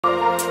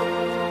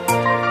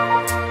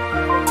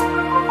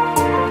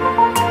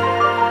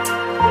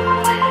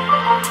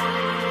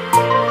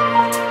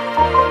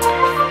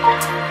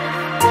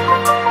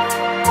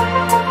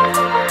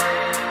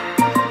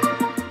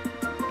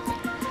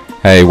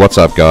Hey, what's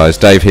up guys?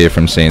 Dave here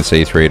from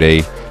CNC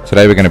 3D.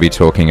 Today we're going to be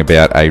talking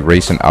about a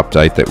recent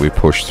update that we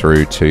pushed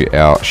through to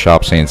our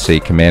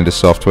SharpCNC Commander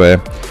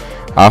software.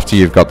 After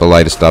you've got the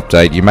latest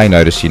update, you may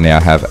notice you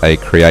now have a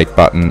Create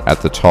button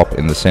at the top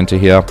in the center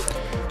here.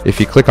 If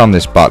you click on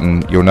this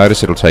button, you'll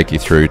notice it'll take you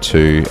through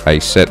to a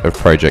set of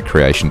project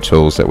creation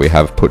tools that we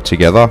have put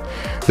together.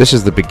 This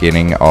is the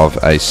beginning of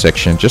a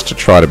section just to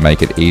try to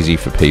make it easy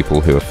for people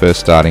who are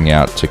first starting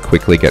out to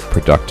quickly get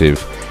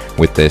productive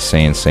with their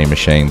CNC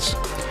machines.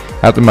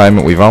 At the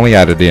moment we've only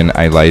added in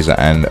a laser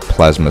and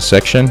plasma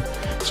section,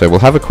 so we'll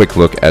have a quick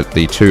look at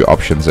the two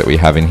options that we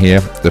have in here.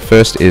 The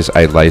first is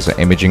a laser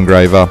image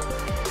engraver,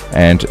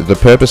 and the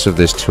purpose of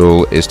this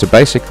tool is to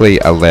basically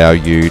allow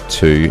you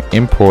to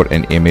import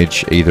an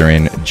image either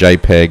in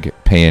JPEG,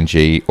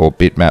 PNG or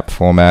bitmap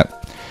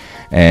format,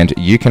 and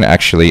you can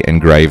actually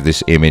engrave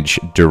this image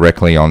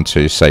directly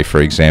onto, say for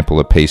example,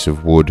 a piece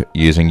of wood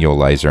using your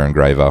laser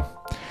engraver.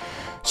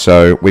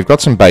 So we've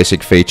got some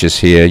basic features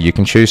here. You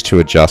can choose to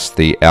adjust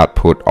the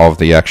output of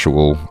the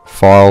actual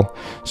file.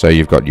 So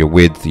you've got your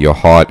width, your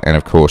height, and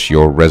of course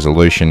your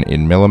resolution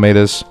in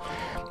millimeters.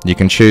 You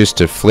can choose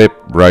to flip,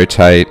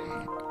 rotate,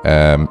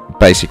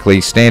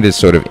 basically standard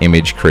sort of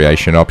image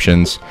creation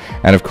options,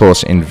 and of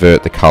course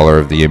invert the color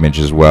of the image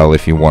as well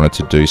if you wanted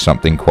to do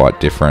something quite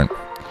different.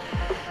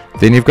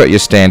 Then you've got your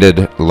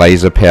standard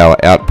laser power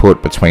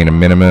output between a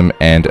minimum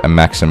and a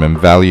maximum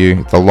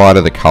value. The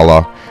lighter the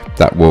color,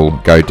 that will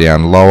go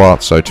down lower,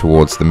 so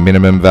towards the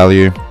minimum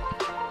value.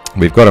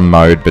 We've got a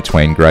mode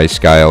between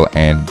grayscale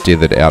and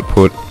dithered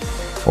output.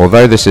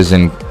 Although this is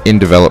in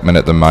development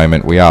at the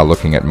moment, we are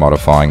looking at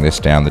modifying this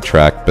down the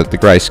track, but the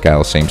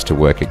grayscale seems to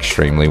work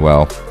extremely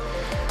well.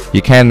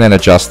 You can then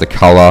adjust the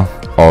color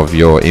of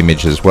your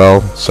image as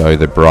well, so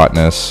the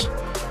brightness,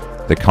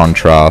 the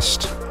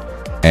contrast,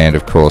 and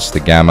of course the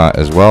gamma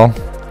as well,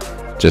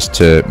 just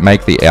to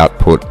make the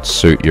output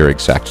suit your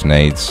exact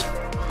needs.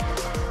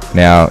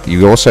 Now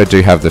you also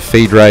do have the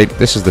feed rate.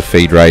 This is the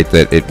feed rate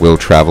that it will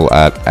travel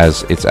at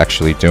as it's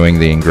actually doing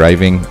the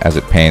engraving, as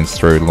it pans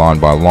through line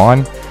by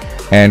line.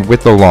 And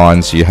with the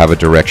lines you have a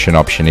direction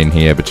option in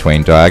here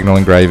between diagonal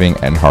engraving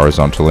and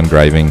horizontal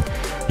engraving.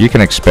 You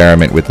can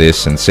experiment with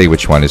this and see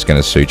which one is going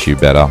to suit you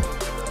better.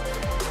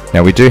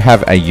 Now we do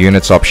have a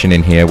units option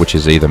in here, which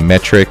is either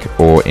metric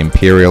or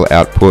imperial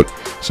output.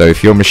 So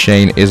if your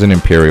machine is an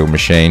imperial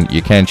machine,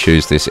 you can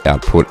choose this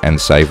output and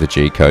save the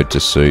G-code to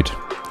suit.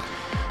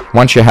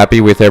 Once you're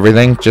happy with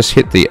everything, just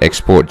hit the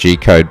export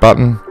G-code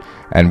button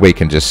and we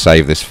can just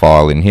save this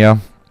file in here.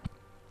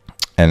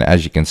 And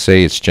as you can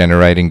see, it's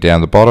generating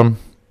down the bottom.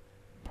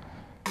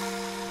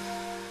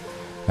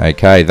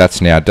 Okay,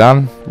 that's now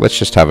done. Let's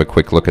just have a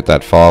quick look at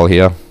that file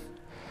here.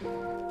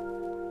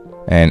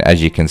 And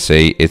as you can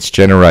see, it's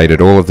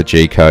generated all of the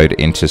G-code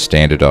into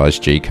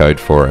standardized G-code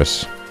for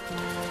us.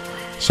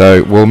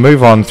 So we'll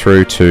move on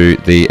through to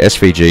the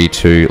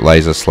SVG2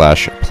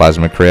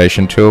 laser/plasma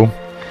creation tool.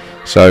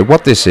 So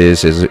what this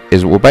is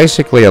it will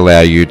basically allow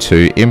you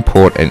to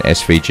import an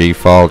SVG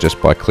file just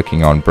by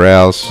clicking on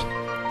Browse,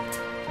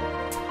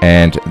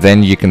 and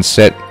then you can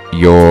set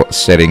your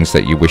settings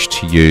that you wish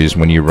to use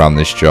when you run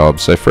this job.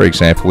 So for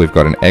example, we've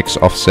got an X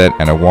offset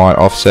and a Y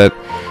offset.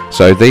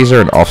 So these are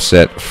an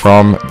offset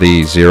from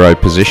the 0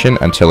 position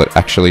until it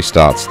actually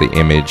starts the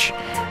image,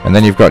 and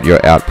then you've got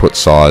your output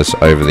size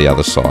over the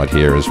other side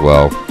here as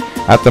well.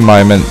 At the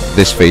moment,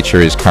 this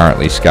feature is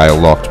currently scale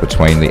locked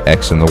between the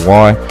X and the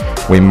Y.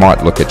 We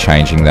might look at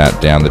changing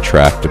that down the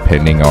track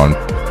depending on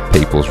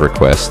people's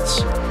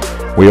requests.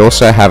 We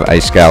also have a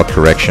scale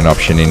correction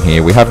option in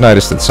here. We have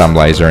noticed that some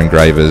laser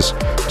engravers,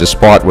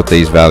 despite what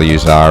these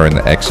values are in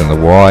the X and the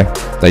Y,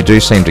 they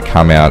do seem to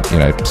come out,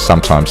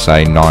 sometimes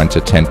say 9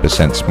 to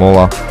 10%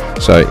 smaller.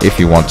 So if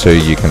you want to,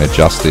 you can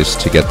adjust this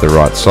to get the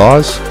right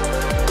size.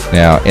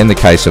 Now, in the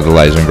case of the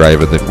laser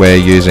engraver that we're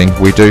using,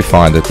 we do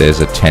find that there's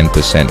a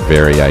 10%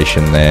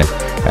 variation there,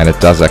 and it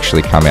does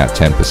actually come out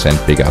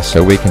 10% bigger,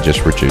 so we can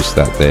just reduce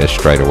that there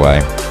straight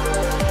away.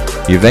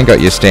 You've then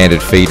got your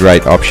standard feed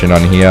rate option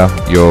on here,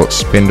 your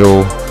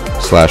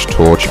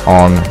spindle/torch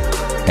on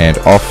and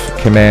off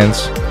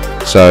commands.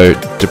 So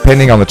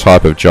depending on the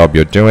type of job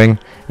you're doing,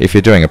 if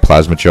you're doing a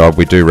plasma job,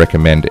 we do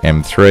recommend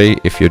M3.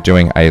 If you're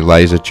doing a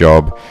laser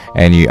job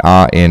and you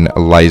are in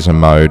laser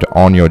mode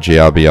on your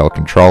GRBL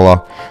controller,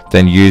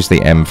 then use the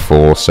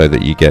M4 so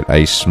that you get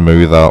a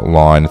smoother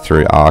line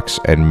through arcs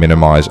and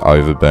minimize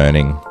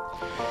overburning.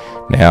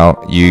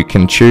 Now you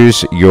can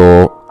choose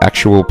your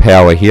actual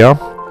power here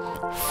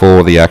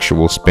for the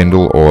actual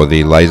spindle or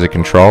the laser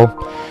control.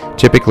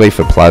 Typically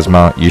for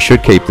plasma, you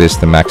should keep this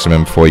the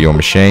maximum for your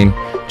machine,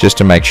 just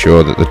to make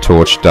sure that the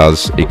torch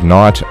does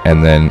ignite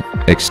and then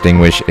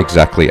extinguish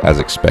exactly as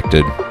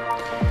expected.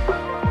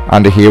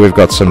 Under here we've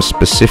got some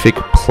specific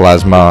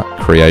plasma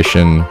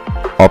creation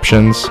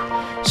options.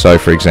 So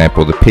for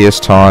example, the pierce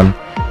time.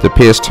 The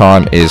pierce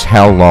time is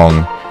how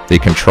long the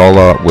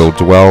controller will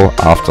dwell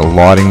after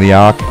lighting the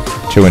arc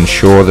to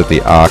ensure that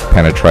the arc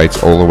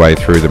penetrates all the way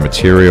through the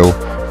material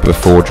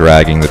before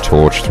dragging the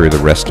torch through the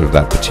rest of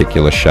that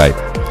particular shape.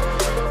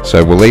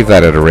 So we'll leave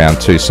that at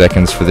around 2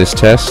 seconds for this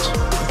test.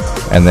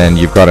 And then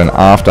you've got an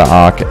after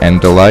arc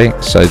and delay.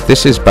 So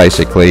this is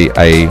basically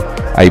a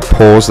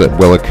pause that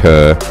will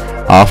occur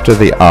after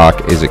the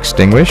arc is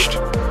extinguished.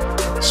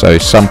 So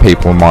some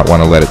people might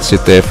want to let it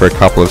sit there for a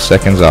couple of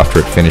seconds after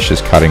it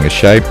finishes cutting a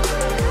shape,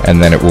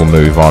 and then it will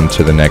move on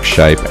to the next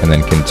shape and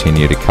then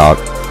continue to cut.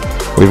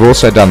 We've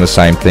also done the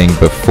same thing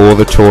before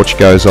the torch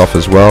goes off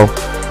as well.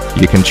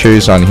 You can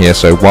choose on here,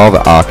 so while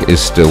the arc is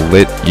still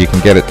lit, you can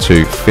get it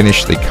to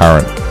finish the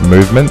current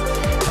movement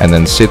and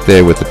then sit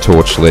there with the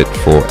torch lit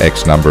for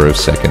X number of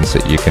seconds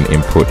that you can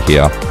input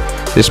here.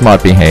 This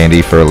might be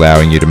handy for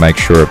allowing you to make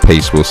sure a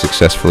piece will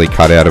successfully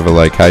cut out of a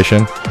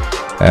location.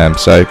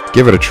 So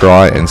give it a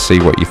try and see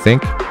what you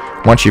think.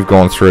 Once you've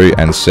gone through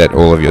and set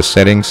all of your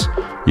settings,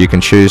 you can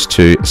choose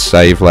to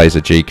save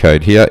laser G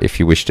code here if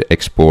you wish to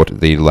export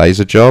the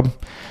laser job.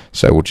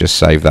 So we'll just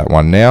save that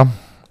one now.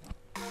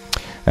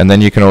 And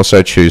then you can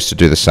also choose to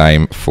do the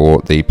same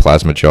for the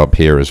plasma job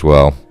here as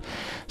well.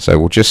 So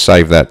we'll just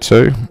save that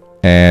too,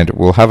 and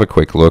we'll have a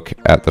quick look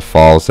at the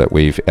files that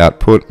we've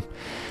output.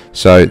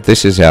 So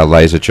this is our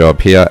laser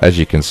job here. As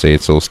you can see,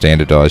 it's all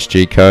standardized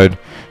G code.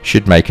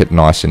 Should make it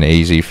nice and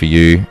easy for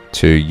you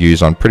to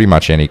use on pretty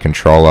much any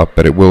controller,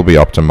 but it will be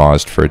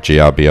optimized for a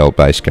GRBL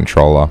based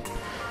controller.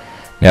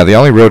 Now the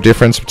only real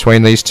difference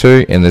between these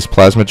two in this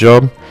plasma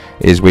job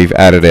is we've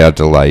added our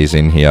delays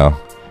in here,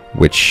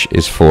 which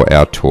is for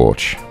our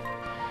torch.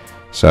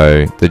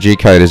 So the G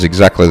code is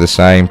exactly the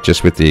same,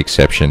 just with the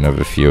exception of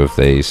a few of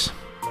these.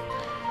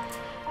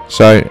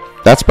 So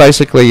that's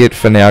basically it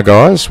for now,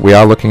 guys. We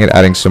are looking at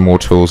adding some more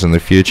tools in the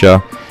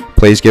future.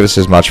 Please give us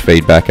as much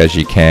feedback as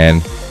you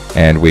can,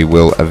 and we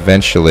will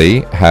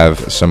eventually have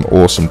some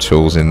awesome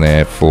tools in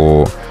there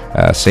for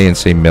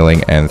CNC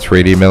milling and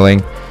 3D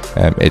milling.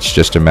 It's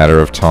just a matter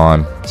of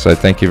time. So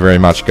thank you very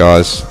much,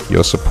 guys.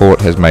 Your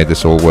support has made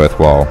this all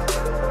worthwhile.